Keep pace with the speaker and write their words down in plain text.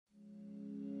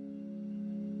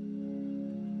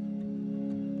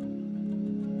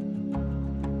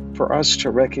for us to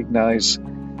recognize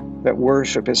that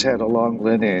worship has had a long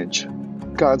lineage.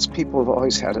 God's people have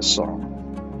always had a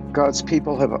song. God's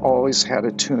people have always had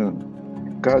a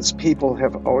tune. God's people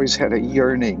have always had a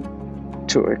yearning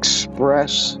to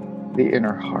express the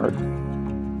inner heart.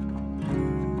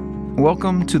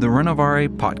 Welcome to the Renovare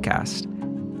podcast,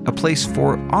 a place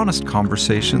for honest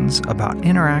conversations about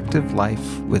interactive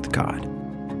life with God.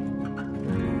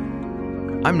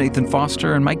 I'm Nathan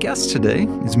Foster, and my guest today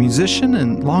is musician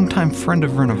and longtime friend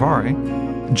of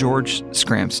Renovare, George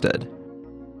Scramstead.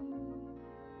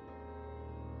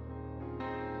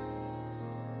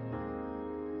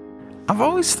 I've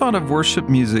always thought of worship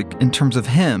music in terms of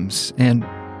hymns and,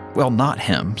 well, not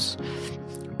hymns.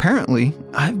 Apparently,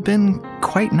 I've been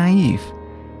quite naive.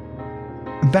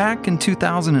 Back in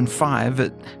 2005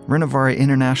 at Renovare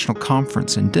International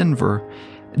Conference in Denver,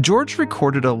 George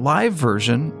recorded a live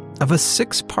version of a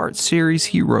 6-part series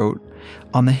he wrote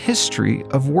on the history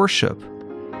of worship.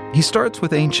 He starts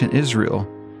with ancient Israel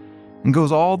and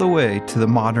goes all the way to the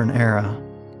modern era.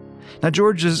 Now,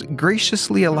 George has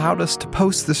graciously allowed us to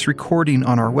post this recording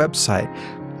on our website.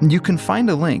 You can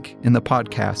find a link in the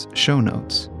podcast show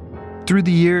notes. Through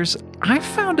the years, I've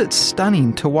found it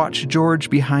stunning to watch George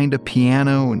behind a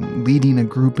piano and leading a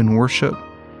group in worship.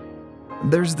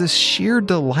 There's this sheer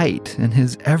delight in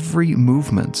his every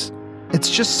movements. It's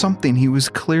just something he was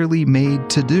clearly made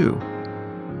to do.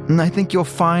 And I think you'll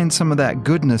find some of that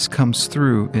goodness comes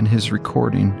through in his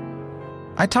recording.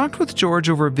 I talked with George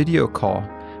over a video call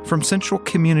from Central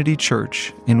Community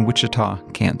Church in Wichita,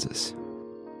 Kansas.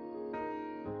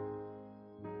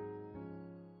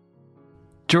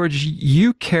 George,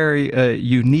 you carry a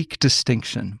unique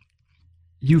distinction.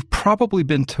 You've probably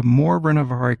been to more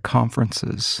Renovare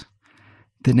conferences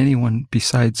than anyone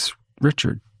besides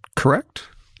Richard, correct?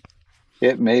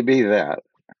 It may be that.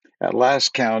 At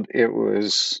last count, it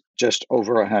was just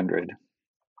over 100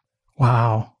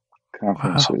 Wow.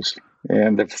 conferences. Wow.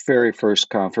 And the very first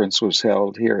conference was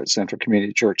held here at Central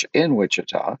Community Church in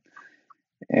Wichita,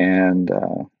 and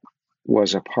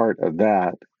was a part of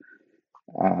that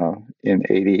in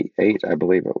 88, I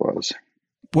believe it was.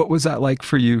 What was that like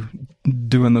for you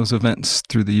doing those events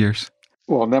through the years?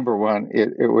 Well, number one,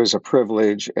 it was a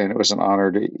privilege and it was an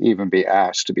honor to even be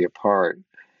asked to be a part.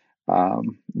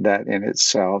 That in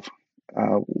itself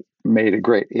made a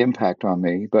great impact on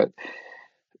me. But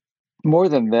more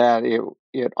than that,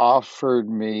 it offered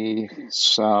me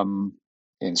some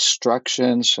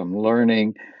instruction, some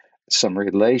learning, some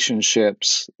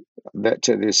relationships that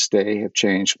to this day have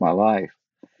changed my life.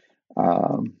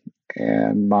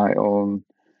 And my own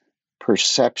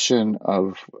perception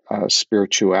of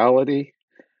spirituality,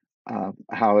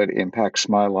 how it impacts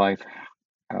my life,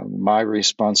 my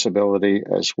responsibility,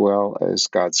 as well as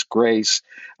God's grace.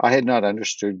 I had not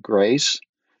understood grace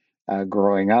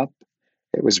growing up.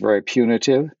 It was very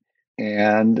punitive,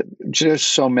 and just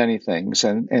so many things.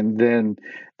 And then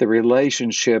the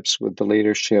relationships with the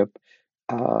leadership,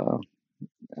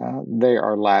 they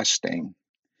are lasting.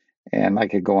 And I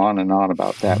could go on and on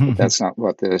about that, but that's not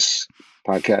what this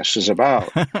podcast is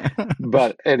about.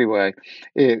 But anyway,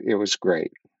 it was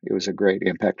great. It was a great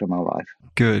impact on my life.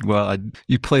 Good. Well,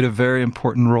 you played a very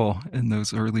important role in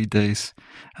those early days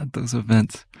at those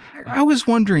events. I was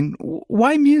wondering,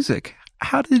 why music?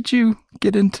 How did you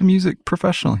get into music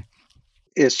professionally?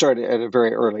 It started at a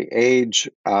very early age.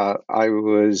 I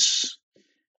was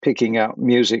picking out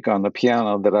music on the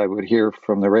piano that I would hear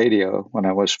from the radio when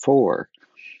I was 4.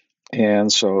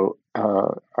 And so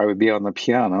I would be on the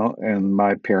piano, and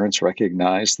my parents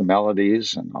recognized the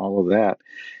melodies and all of that.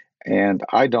 And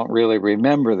I don't really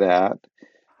remember that.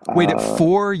 Wait, at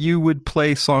 4, you would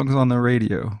play songs on the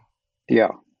radio?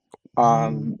 Yeah,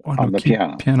 on the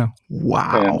piano.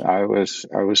 Wow! And I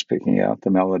was picking out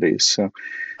the melodies. So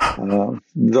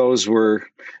those were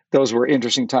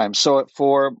interesting times. So at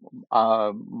 4,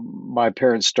 my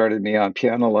parents started me on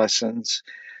piano lessons.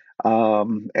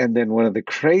 And then one of the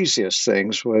craziest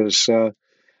things was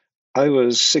I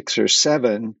was 6 or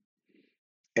 7,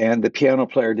 and the piano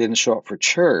player didn't show up for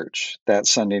church that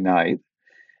Sunday night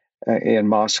in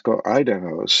Moscow,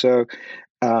 Idaho. So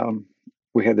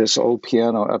we had this old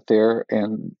piano up there,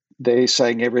 and they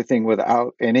sang everything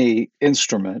without any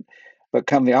instrument. But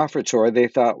come the offertory, they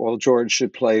thought, well, George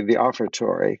should play the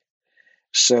offertory.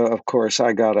 So, of course,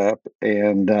 I got up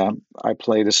and I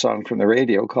played a song from the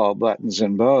radio called Buttons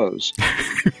and Bows.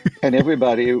 And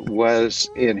everybody was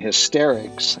in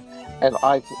hysterics. And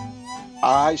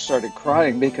I started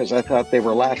crying because I thought they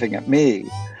were laughing at me.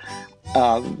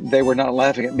 They were not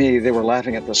laughing at me. They were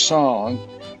laughing at the song.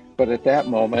 But at that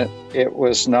moment, it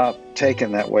was not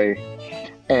taken that way.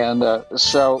 And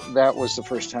so that was the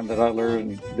first time that I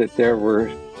learned that there were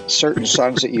certain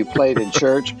songs that you played in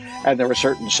church, and there were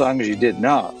certain songs you did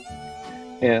not.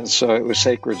 And so it was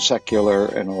sacred, secular,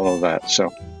 and all of that.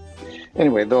 So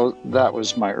anyway, that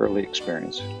was my early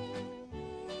experience.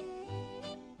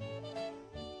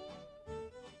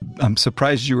 I'm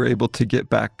surprised you were able to get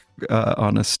back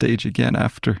on a stage again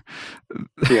after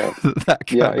Yeah, that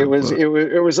yeah. kind of.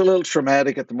 It was a little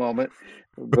traumatic at the moment,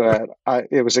 but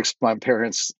my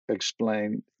parents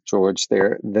explained, George,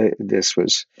 this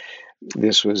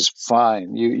was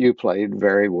fine. You played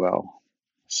very well.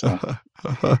 So,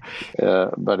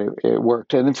 but it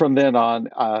worked. And then from then on,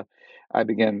 I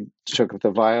took up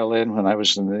the violin when I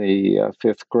was in the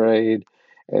fifth grade,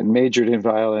 and majored in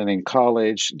violin in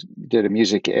college. Did a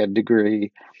music ed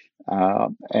degree,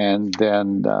 and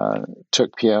then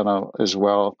took piano as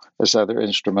well as other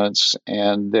instruments,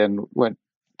 and then went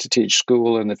to teach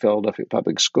school in the Philadelphia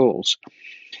Public Schools.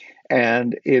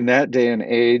 And in that day and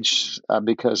age,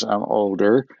 because I'm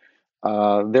older,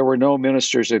 there were no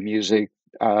ministers of music.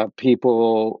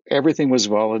 Everything was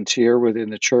volunteer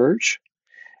within the church,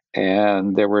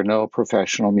 and there were no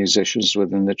professional musicians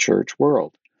within the church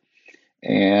world.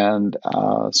 And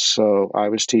so I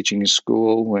was teaching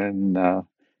school when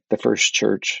the first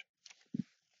church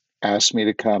asked me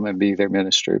to come and be their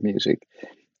minister of music.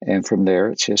 And from there,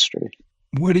 it's history.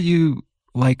 What do you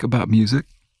like about music?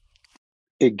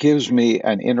 It gives me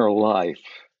an inner life.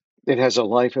 It has a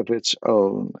life of its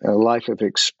own, a life of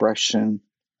expression,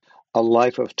 a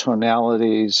life of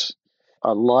tonalities,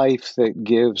 a life that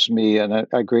gives me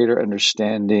a greater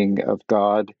understanding of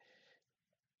God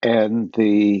and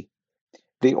the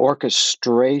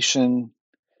orchestration,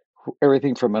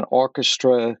 everything from an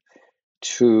orchestra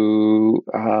to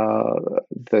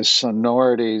the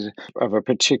sonorities of a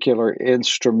particular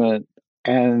instrument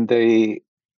and the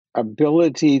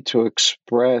ability to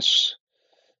express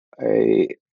a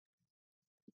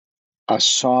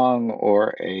song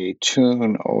or a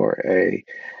tune or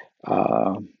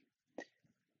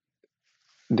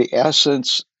the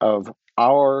essence of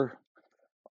our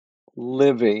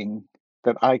living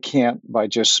that I can't by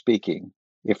just speaking.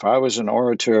 If I was an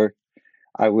orator,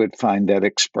 I would find that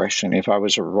expression. If I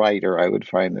was a writer, I would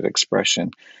find that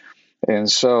expression. And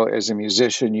so, as a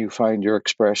musician, you find your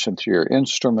expression through your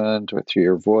instrument or through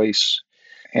your voice.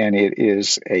 And it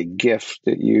is a gift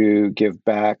that you give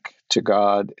back to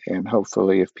God. And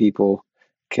hopefully, if people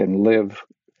can live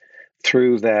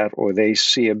through that or they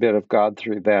see a bit of God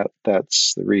through that,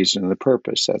 that's the reason and the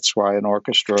purpose. That's why an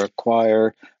orchestra, a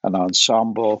choir, an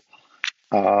ensemble,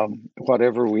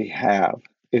 whatever we have,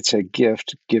 it's a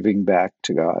gift giving back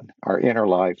to God, our inner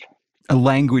life. A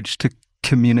language to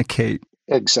communicate.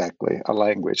 Exactly, a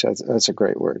language. That's a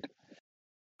great word.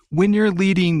 When you're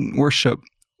leading worship,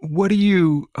 what do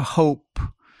you hope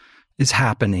is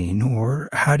happening, or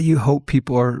how do you hope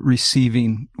people are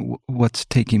receiving what's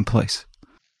taking place?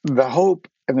 The hope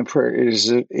and the prayer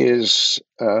is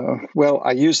well,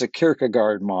 I use the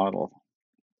Kierkegaard model,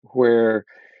 where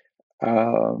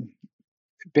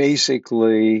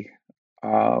basically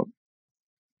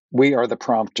we are the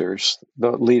prompters,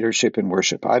 the leadership in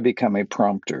worship. I become a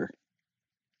prompter,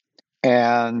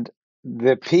 and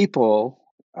the people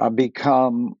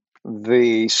become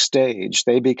the stage.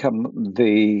 They become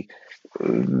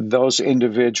those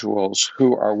individuals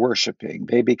who are worshiping.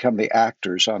 They become the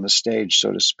actors on the stage,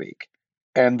 so to speak.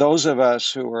 And those of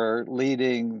us who are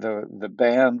leading the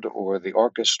band or the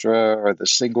orchestra or the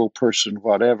single person,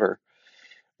 whatever,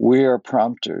 we are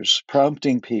prompters,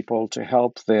 prompting people to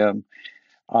help them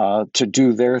to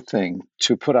do their thing,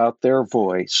 to put out their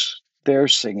voice, their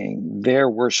singing, their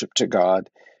worship to God.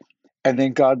 And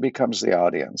then God becomes the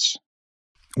audience.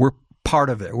 We're part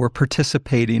of it. We're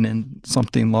participating in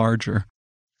something larger.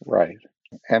 Right.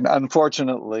 And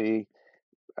unfortunately,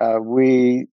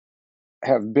 we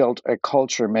have built a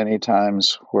culture many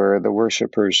times where the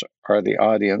worshipers are the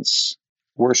audience,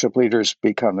 worship leaders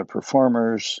become the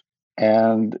performers,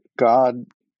 and God,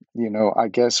 I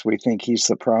guess we think he's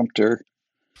the prompter,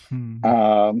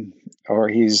 or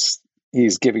he's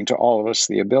giving to all of us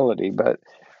the ability, but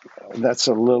that's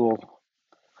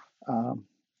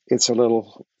it's a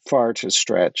little far to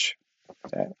stretch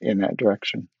in that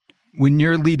direction. When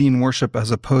you're leading worship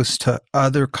as opposed to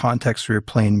other contexts where you're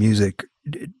playing music,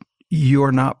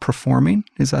 you're not performing?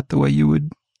 Is that the way you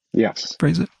would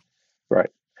phrase it?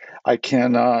 Right. I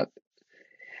cannot.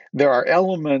 There are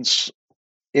elements,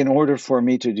 in order for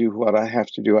me to do what I have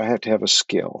to do, I have to have a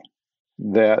skill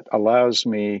that allows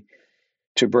me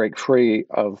to break free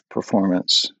of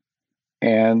performance.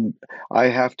 And I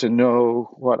have to know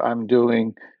what I'm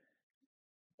doing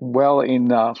well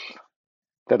enough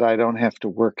that I don't have to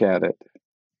work at it,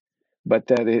 but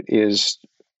that it is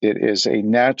a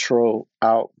natural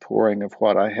outpouring of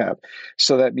what I have.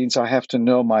 So that means I have to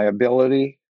know my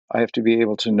ability. I have to be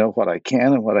able to know what I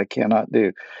can and what I cannot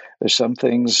do. There's some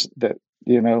things that,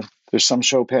 there's some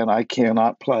Chopin I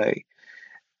cannot play.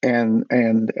 And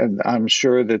I'm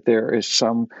sure that there is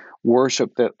some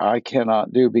worship that I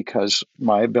cannot do because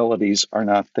my abilities are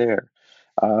not there.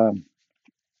 Um,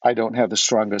 I don't have the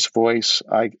strongest voice.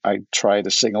 I try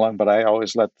to sing along, but I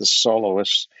always let the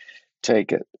soloists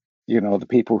take it. The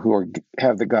people who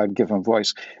have the God-given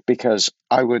voice, because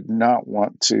I would not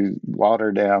want to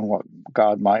water down what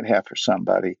God might have for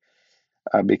somebody,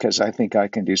 because I think I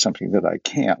can do something that I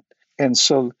can't. And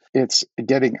so it's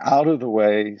getting out of the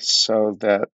way so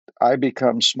that I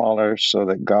become smaller so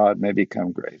that God may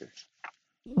become greater.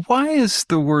 Why is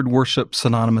the word worship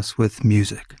synonymous with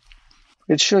music?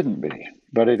 It shouldn't be,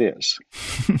 but it is.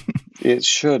 It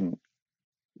shouldn't.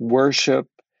 Worship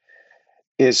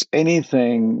is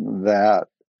anything that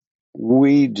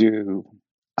we do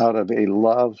out of a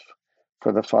love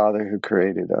for the Father who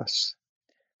created us.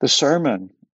 The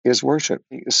sermon is worship.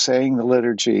 Saying the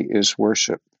liturgy is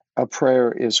worship. A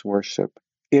prayer is worship.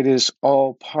 It is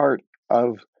all part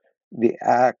of the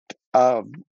act of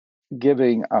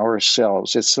giving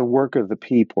ourselves. It's the work of the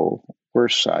people,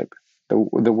 worship, the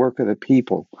work of the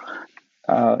people.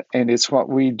 And it's what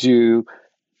we do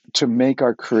to make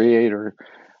our Creator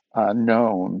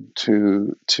known,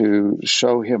 to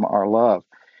show Him our love.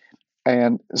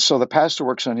 And so the pastor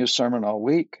works on his sermon all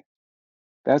week.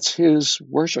 That's his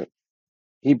worship.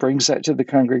 He brings that to the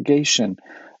congregation.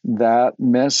 That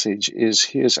message is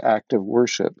his act of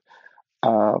worship.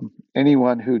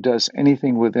 Anyone who does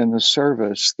anything within the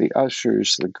service, the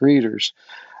ushers, the greeters,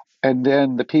 and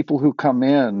then the people who come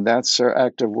in, that's their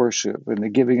act of worship, and the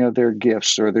giving of their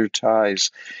gifts or their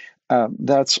tithes.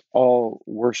 That's all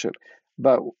worship.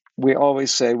 But we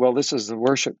always say, well, this is the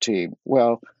worship team.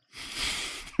 Well,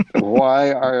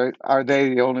 why are they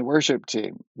the only worship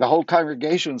team? The whole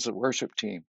congregation's a worship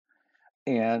team.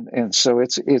 And so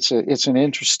it's an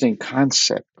interesting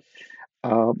concept,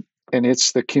 and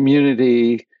it's the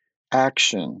community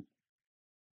action,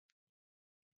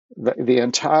 the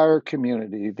entire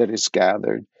community that is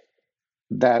gathered.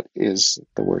 That is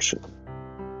the worship.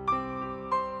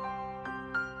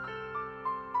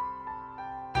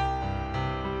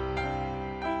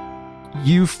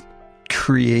 You've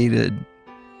created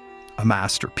a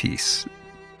masterpiece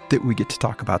that we get to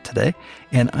talk about today,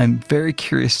 and I'm very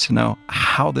curious to know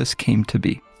how this came to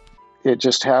be. It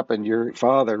just happened. Your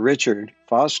father, Richard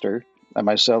Foster, and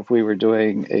myself, we were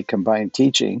doing a combined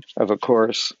teaching of a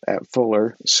course at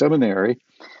Fuller Seminary,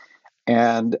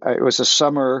 and it was a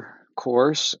summer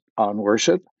course on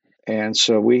worship. And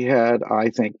so we had, I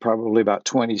think, probably about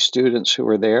 20 students who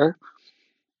were there,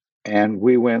 and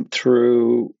we went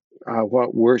through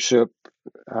what worship.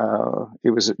 It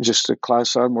was just a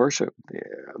class on worship,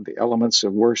 the elements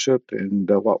of worship, and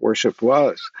what worship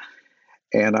was.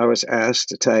 And I was asked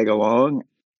to tag along.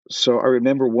 So I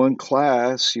remember one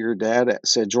class, your dad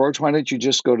said, George, why don't you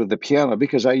just go to the piano?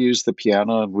 Because I used the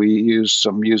piano and we used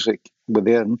some music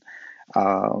within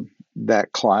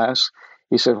that class.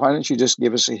 He said, why don't you just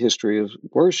give us a history of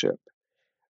worship?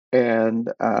 And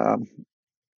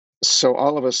so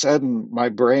all of a sudden, my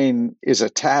brain is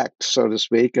attacked, so to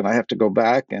speak, and I have to go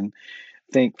back and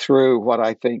think through what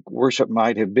I think worship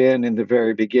might have been in the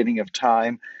very beginning of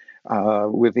time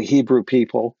with the Hebrew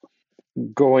people,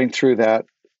 going through that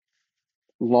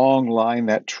long line,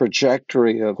 that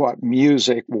trajectory of what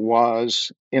music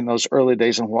was in those early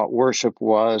days and what worship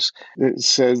was. It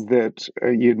says that,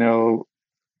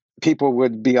 people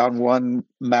would be on one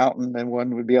mountain and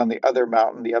one would be on the other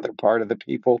mountain, the other part of the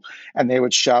people, and they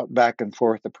would shout back and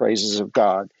forth the praises of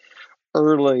God.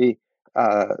 Early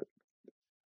uh,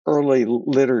 early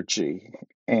liturgy,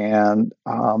 and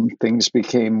things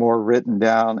became more written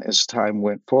down as time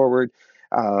went forward.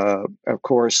 Of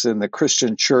course, then the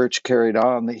Christian church carried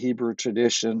on the Hebrew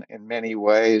tradition in many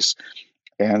ways,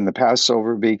 and the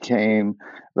Passover became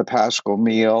the Paschal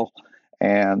meal,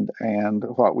 and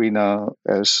what we know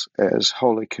as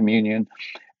Holy Communion,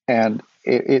 and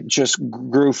it just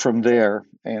grew from there.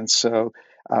 And so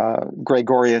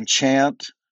Gregorian chant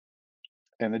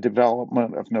and the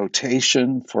development of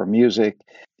notation for music,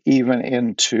 even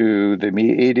into the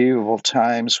medieval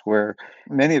times, where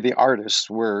many of the artists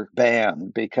were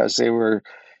banned because they were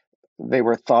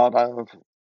thought of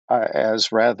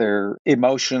as rather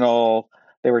emotional.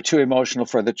 They were too emotional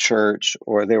for the church,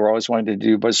 or they were always wanting to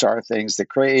do bizarre things. The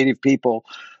creative people,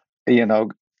 you know,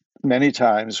 many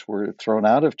times were thrown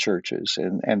out of churches.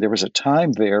 And there was a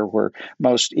time there where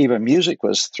most, even music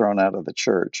was thrown out of the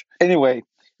church. Anyway,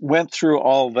 went through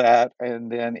all that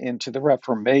and then into the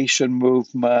Reformation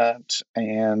movement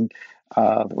and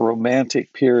the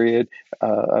Romantic period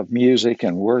of music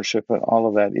and worship and all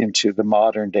of that into the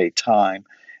modern day time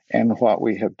and what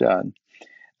we have done.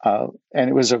 And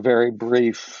it was a very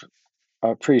brief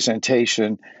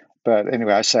presentation, but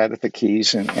anyway, I sat at the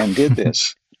keys and did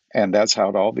this, and that's how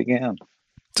it all began.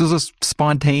 So it was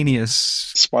spontaneous.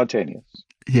 Spontaneous.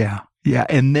 Yeah. Yeah.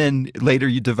 And then later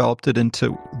you developed it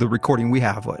into the recording we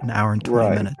have, an hour and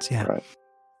 20 minutes. Yeah. Right.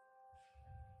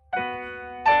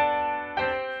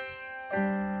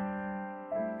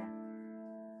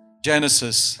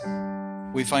 Genesis,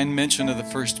 we find mention of the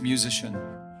first musician.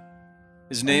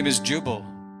 His name is Jubal.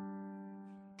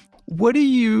 What do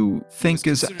you think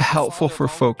is helpful for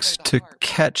folks to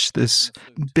catch this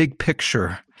big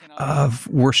picture of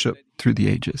worship through the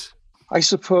ages? I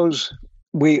suppose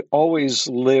we always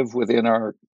live within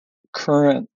our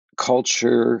current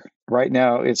culture. Right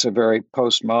now, it's a very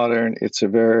postmodern, it's a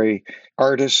very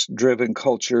artist-driven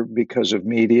culture because of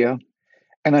media.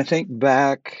 And I think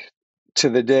back to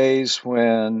the days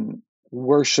when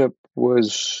worship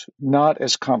was not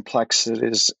as complex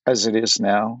as it is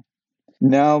now.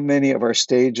 Now, many of our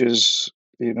stages,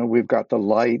 we've got the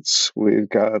lights, we've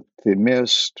got the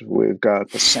mist, we've got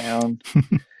the sound,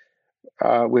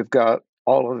 we've got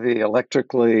all of the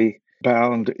electrically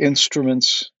bound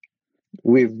instruments.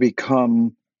 We've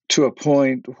become to a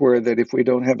point where that if we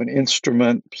don't have an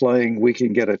instrument playing, we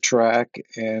can get a track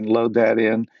and load that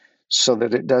in so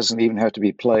that it doesn't even have to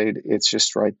be played. It's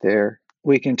just right there.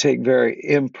 We can take very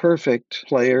imperfect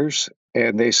players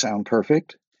and they sound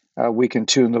perfect. We can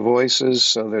tune the voices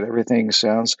so that everything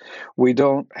sounds. We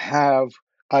don't have,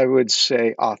 I would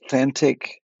say,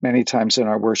 authentic, many times in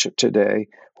our worship today,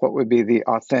 what would be the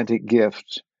authentic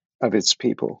gift of its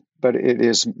people, but it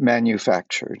is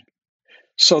manufactured.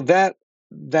 So that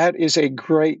is a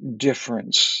great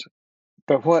difference.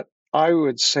 But what I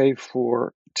would say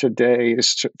for today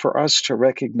is for us to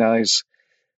recognize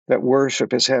that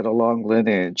worship has had a long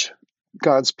lineage.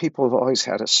 God's people have always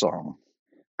had a song.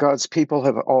 God's people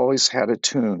have always had a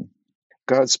tune.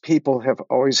 God's people have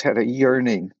always had a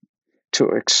yearning to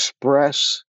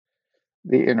express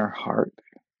the inner heart.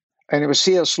 And it was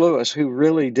C.S. Lewis who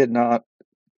really did not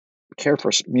care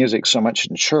for music so much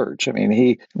in church. I mean,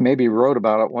 he maybe wrote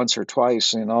about it once or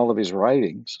twice in all of his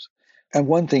writings. And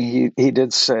one thing he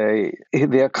did say,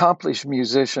 the accomplished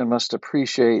musician must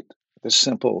appreciate the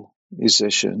simple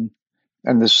musician,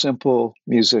 and the simple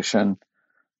musician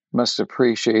must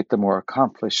appreciate the more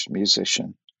accomplished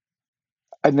musician.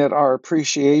 And that our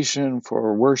appreciation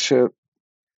for worship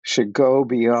should go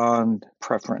beyond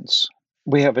preference.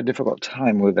 We have a difficult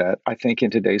time with that, I think,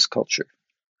 in today's culture.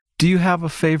 Do you have a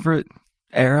favorite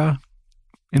era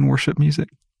in worship music?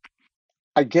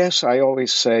 I guess I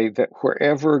always say that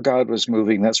wherever God was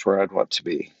moving, that's where I'd want to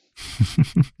be.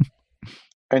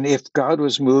 And if God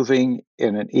was moving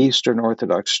in an Eastern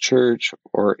Orthodox church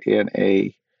or in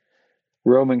a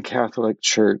Roman Catholic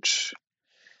church,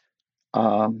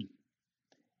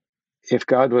 if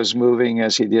God was moving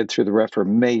as he did through the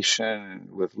Reformation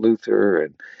with Luther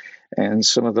and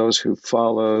some of those who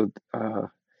followed,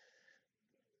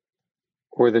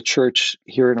 or the church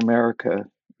here in America,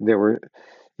 there were,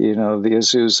 the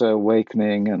Azusa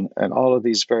Awakening and all of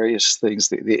these various things,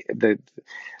 the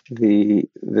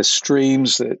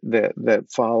streams that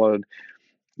followed.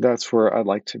 That's where I'd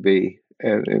like to be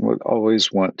and would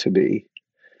always want to be.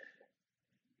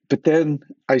 But then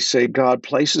I say God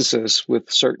places us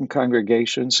with certain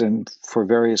congregations and for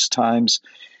various times,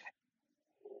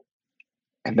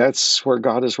 and that's where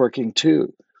God is working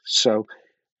too. So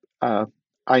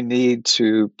I need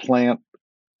to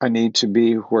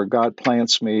be where God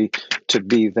plants me to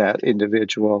be that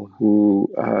individual who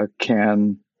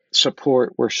can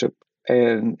support worship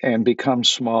and become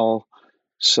small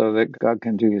so that God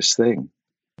can do his thing.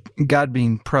 God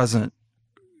being present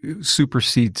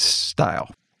supersedes style.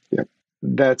 Yeah,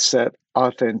 that's that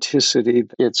authenticity.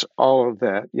 It's all of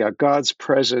that. Yeah, God's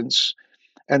presence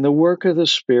and the work of the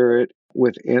Spirit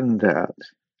within that.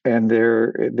 And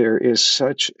there is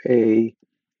such a,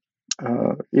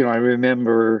 I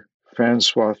remember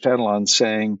Francois Fenelon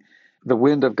saying, the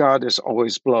wind of God is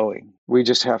always blowing. We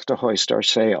just have to hoist our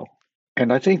sail.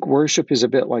 And I think worship is a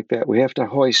bit like that. We have to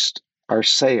hoist our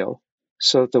sail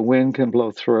so that the wind can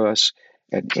blow through us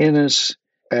and in us,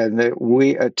 and that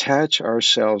we attach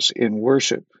ourselves in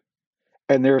worship.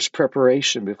 And there's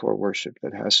preparation before worship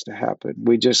that has to happen.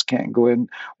 We just can't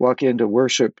walk into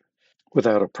worship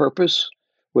without a purpose,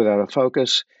 without a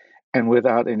focus, and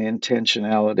without an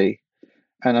intentionality.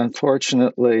 And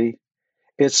unfortunately,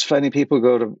 it's funny, people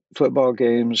go to football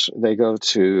games, they go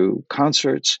to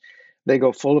concerts, they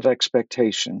go full of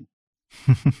expectation.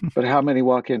 But how many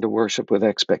walk into worship with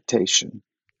expectation?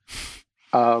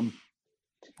 And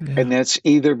Yeah. that's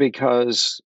either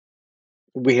because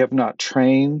we have not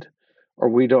trained or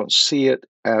we don't see it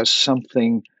as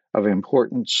something of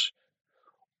importance,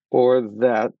 or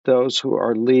that those who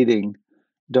are leading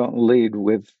don't lead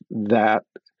with that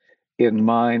in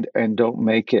mind and don't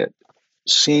make it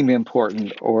seem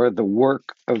important, or the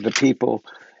work of the people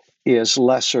is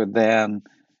lesser than,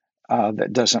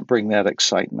 that doesn't bring that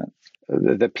excitement.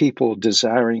 The people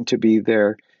desiring to be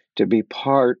there, to be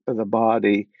part of the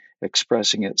body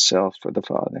expressing itself for the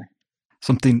Father.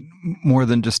 Something more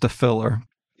than just a filler.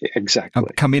 I'm Exactly.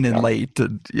 coming in Yeah. late.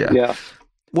 Yeah. Yeah.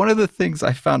 One of the things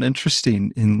I found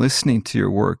interesting in listening to your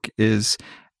work is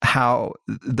how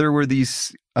there were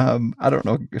these, I don't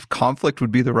know if conflict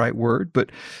would be the right word,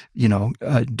 but,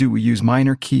 do we use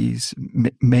minor keys,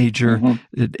 major,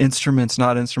 instruments,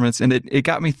 not instruments? And it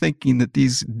got me thinking that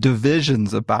these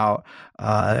divisions about,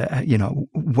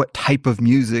 what type of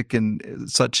music and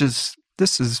such as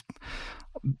this has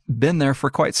been there for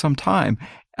quite some time.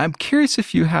 I'm curious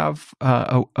if you have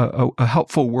a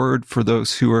helpful word for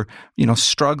those who are,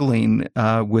 struggling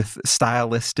with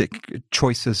stylistic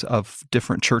choices of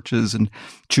different churches and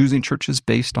choosing churches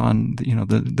based on,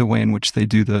 the way in which they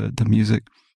do the music.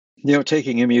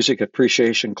 Taking a music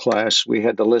appreciation class, we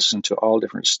had to listen to all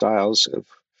different styles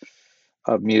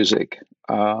of music.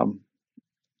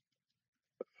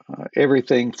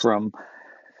 Everything from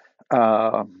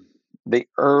the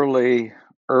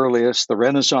earliest, the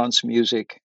Renaissance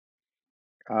music.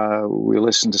 We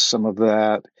listened to some of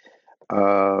that,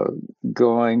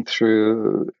 going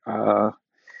through the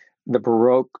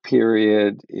Baroque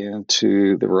period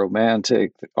into the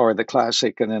Romantic, or the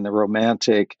Classic, and then the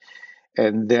Romantic,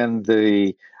 and then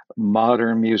the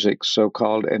modern music,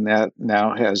 so-called, and that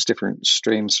now has different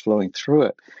streams flowing through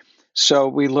it. So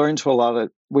we learned a lot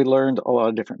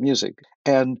of different music,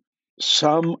 and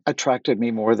some attracted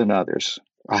me more than others.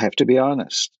 I have to be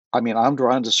honest. I mean, I'm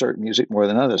drawn to certain music more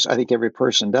than others. I think every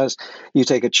person does. You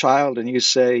take a child and you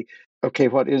say, okay,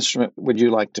 what instrument would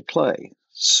you like to play?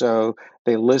 So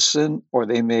they listen, or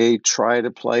they may try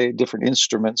to play different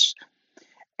instruments.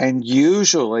 And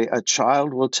usually a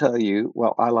child will tell you,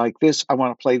 well, I like this. I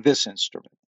want to play this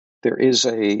instrument. There is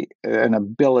an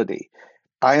ability.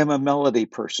 I am a melody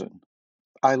person.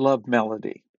 I love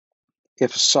melody.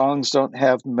 If songs don't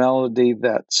have melody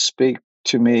that speak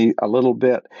to me a little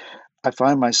bit, I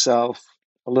find myself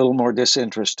a little more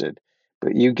disinterested.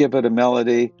 But you give it a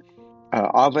melody,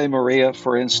 Ave Maria,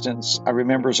 for instance. I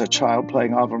remember as a child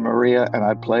playing Ave Maria, and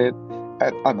I'd play it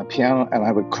on the piano, and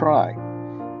I would cry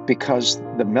because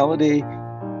the melody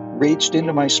reached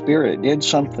into my spirit. It did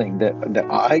something that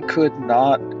I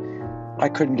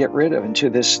couldn't get rid of. And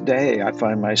to this day, I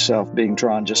find myself being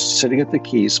drawn, just sitting at the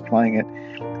keys, playing it,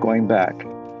 going back,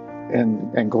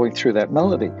 and going through that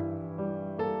melody.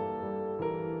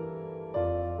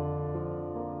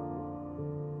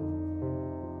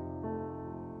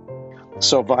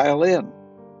 So violin,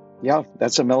 yeah,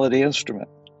 that's a melody instrument.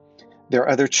 There are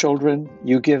other children,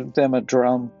 you give them a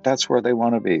drum, that's where they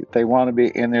want to be. They want to be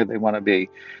in there, they want to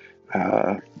be,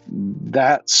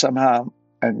 that somehow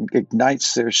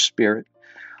ignites their spirit.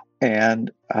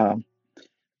 And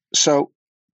so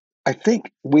I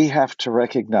think we have to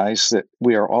recognize that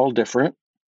we are all different.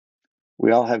 We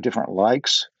all have different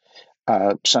likes.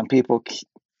 Some people,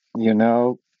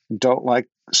 don't like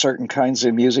certain kinds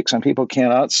of music. Some people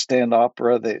cannot stand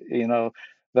opera, the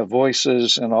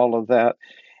voices and all of that.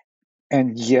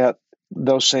 And yet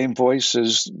those same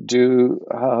voices do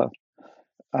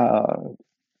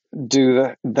the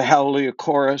Hallelujah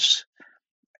chorus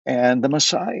and the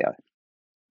Messiah.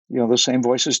 The same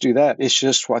voices do that. It's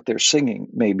just what they're singing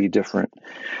may be different.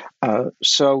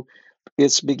 So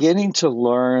it's beginning to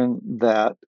learn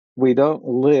that we don't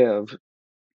live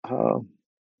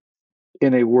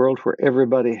in a world where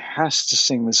everybody has to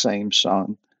sing the same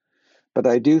song. But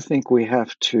I do think we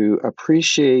have to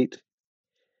appreciate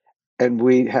and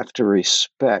we have to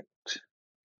respect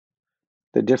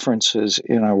the differences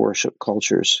in our worship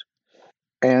cultures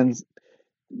and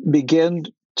begin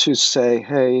to say,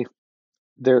 hey,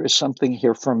 there is something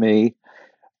here for me.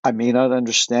 I may not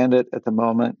understand it at the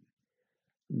moment,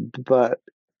 but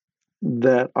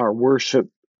that our worship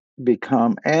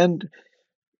become, and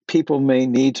people may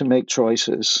need to make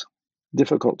choices,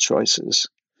 difficult choices.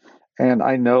 And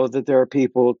I know that there are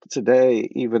people today,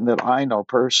 even that I know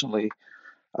personally,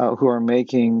 who are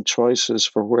making choices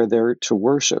for where they're to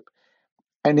worship.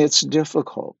 And it's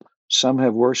difficult. Some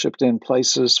have worshiped in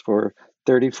places for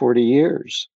 30, 40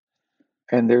 years.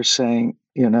 And they're saying,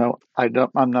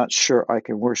 I'm not sure I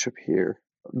can worship here,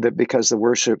 that because the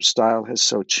worship style has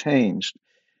so changed.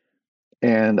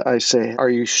 And I say, are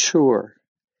you sure?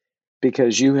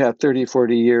 Because you have 30,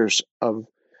 40 years of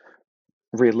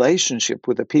relationship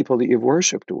with the people that you've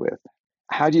worshiped with.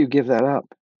 How do you give that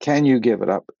up? Can you give it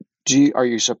up? Are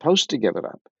you supposed to give it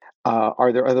up?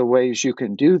 Are there other ways you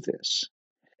can do this?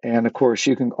 And of course,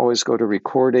 you can always go to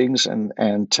recordings,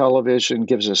 and television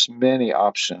gives us many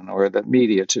options, or the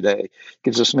media today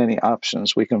gives us many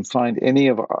options. We can find any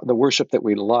of the worship that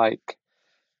we like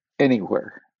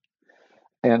anywhere.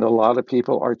 And a lot of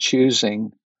people are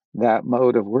choosing that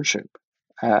mode of worship.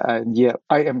 And yet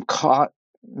I am caught,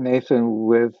 Nathan,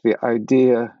 with the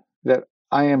idea that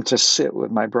I am to sit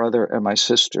with my brother and my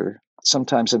sister,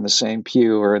 sometimes in the same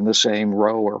pew or in the same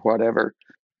row or whatever.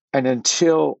 And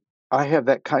until I have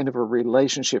that kind of a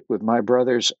relationship with my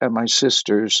brothers and my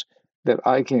sisters, that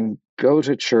I can go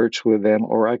to church with them,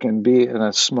 or I can be in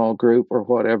a small group or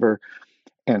whatever,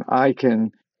 and I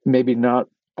can maybe not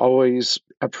always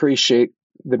appreciate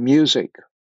the music,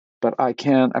 but I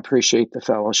can appreciate the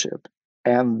fellowship.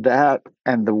 And that,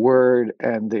 and the word,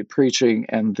 and the preaching,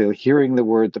 and the hearing the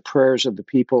word, the prayers of the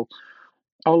people,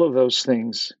 all of those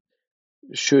things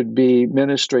should be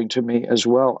ministering to me as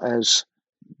well as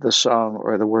the song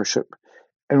or the worship.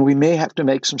 And we may have to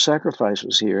make some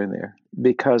sacrifices here and there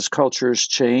because cultures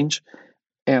change.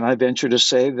 And I venture to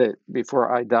say that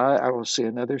before I die, I will see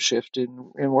another shift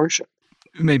in worship.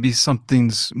 Maybe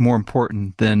something's more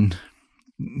important than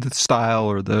the style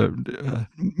or the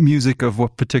music of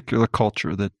what particular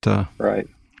culture, that right.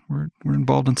 We're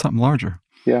involved in something larger.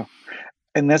 Yeah.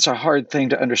 And that's a hard thing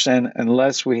to understand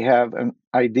unless we have an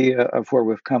idea of where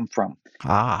we've come from.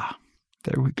 Ah,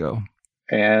 there we go.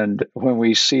 And when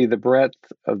we see the breadth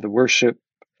of the worship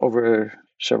over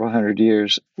several hundred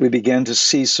years, we begin to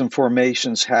see some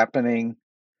formations happening,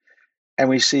 and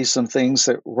we see some things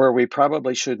where we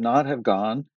probably should not have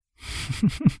gone,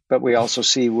 but we also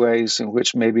see ways in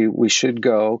which maybe we should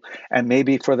go, and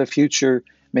maybe for the future,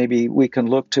 maybe we can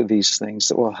look to these things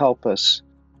that will help us.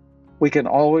 We can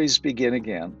always begin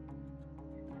again,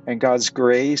 and God's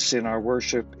grace in our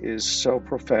worship is so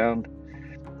profound.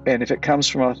 And if it comes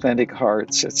from authentic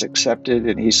hearts, it's accepted,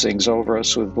 and He sings over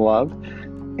us with love.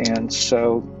 And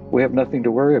so we have nothing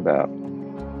to worry about.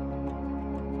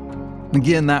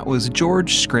 Again, that was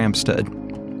George Scramstead.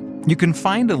 You can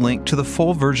find a link to the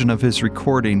full version of his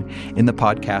recording in the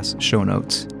podcast show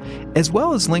notes, as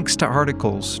well as links to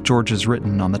articles George has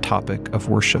written on the topic of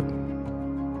worship.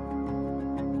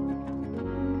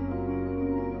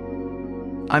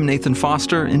 I'm Nathan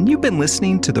Foster, and you've been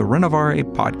listening to the Renovare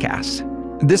podcast.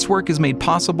 This work is made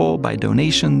possible by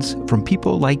donations from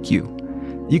people like you.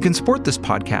 You can support this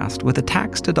podcast with a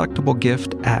tax-deductible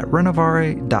gift at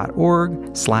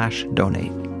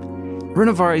renovare.org/donate.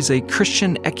 Renovare is a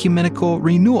Christian ecumenical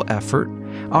renewal effort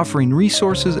offering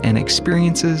resources and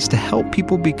experiences to help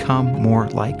people become more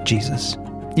like Jesus.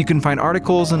 You can find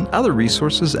articles and other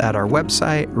resources at our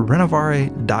website,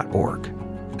 renovare.org.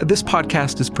 This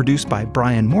podcast is produced by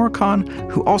Brian Morricon,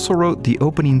 who also wrote the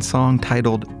opening song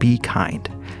titled Be Kind.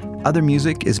 Other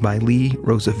music is by Lee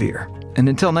Rosevere. And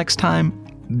until next time,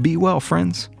 be well,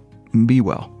 friends. Be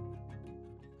well.